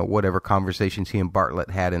 whatever conversations he and Bartlett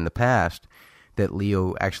had in the past that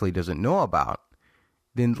Leo actually doesn't know about,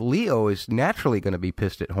 then Leo is naturally going to be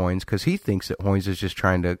pissed at Hoynes because he thinks that Hoynes is just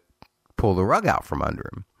trying to pull the rug out from under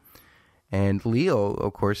him. And Leo,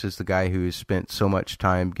 of course, is the guy who has spent so much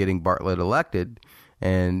time getting Bartlett elected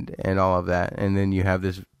and all of that. And then you have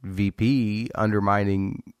this VP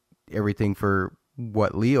undermining everything for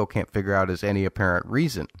what Leo can't figure out as any apparent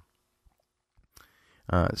reason.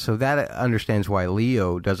 So that understands why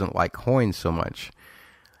Leo doesn't like Hoynes so much.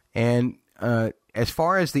 And as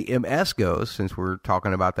far as the MS goes, since we're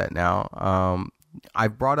talking about that now,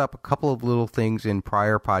 I've brought up a couple of little things in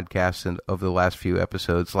prior podcasts of the last few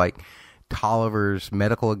episodes, like Tolliver's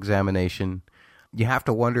medical examination. You have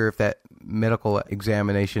to wonder if that medical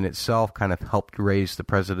examination itself kind of helped raise the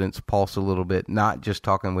president's pulse a little bit, not just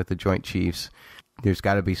talking with the Joint Chiefs. There's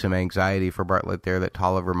got to be some anxiety for Bartlett there that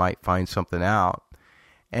Tolliver might find something out.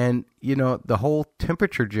 And, the whole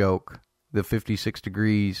temperature joke, the 56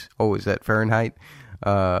 degrees, is that Fahrenheit?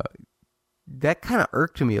 That kind of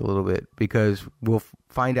irked me a little bit because we'll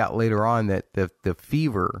find out later on that the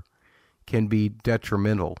fever can be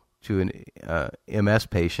detrimental to an MS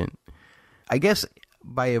patient. I guess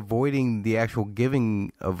by avoiding the actual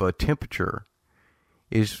giving of a temperature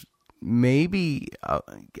is maybe, I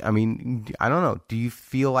don't know. Do you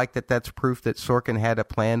feel like that's proof that Sorkin had a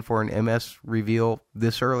plan for an MS reveal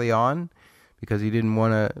this early on because he didn't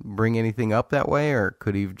want to bring anything up that way? Or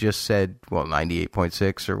could he have just said,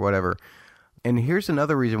 98.6 or whatever? And here's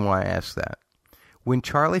another reason why I ask that. When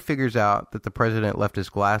Charlie figures out that the president left his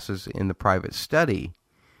glasses in the private study,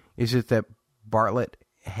 is it that Bartlett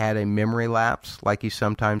had a memory lapse like he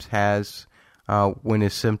sometimes has when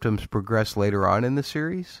his symptoms progress later on in the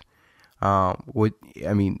series? Do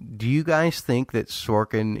you guys think that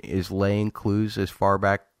Sorkin is laying clues as far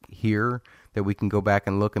back here that we can go back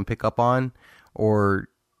and look and pick up on? Or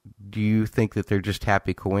do you think that they're just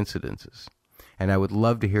happy coincidences? And I would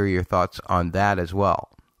love to hear your thoughts on that as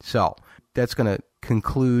well. So that's going to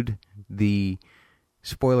conclude the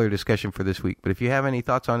spoiler discussion for this week. But if you have any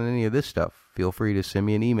thoughts on any of this stuff, feel free to send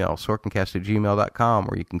me an email, sorkincast@gmail.com,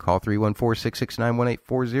 or you can call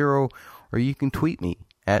 314-669-1840, or you can tweet me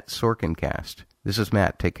at SorkinCast. This is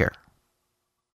Matt. Take care.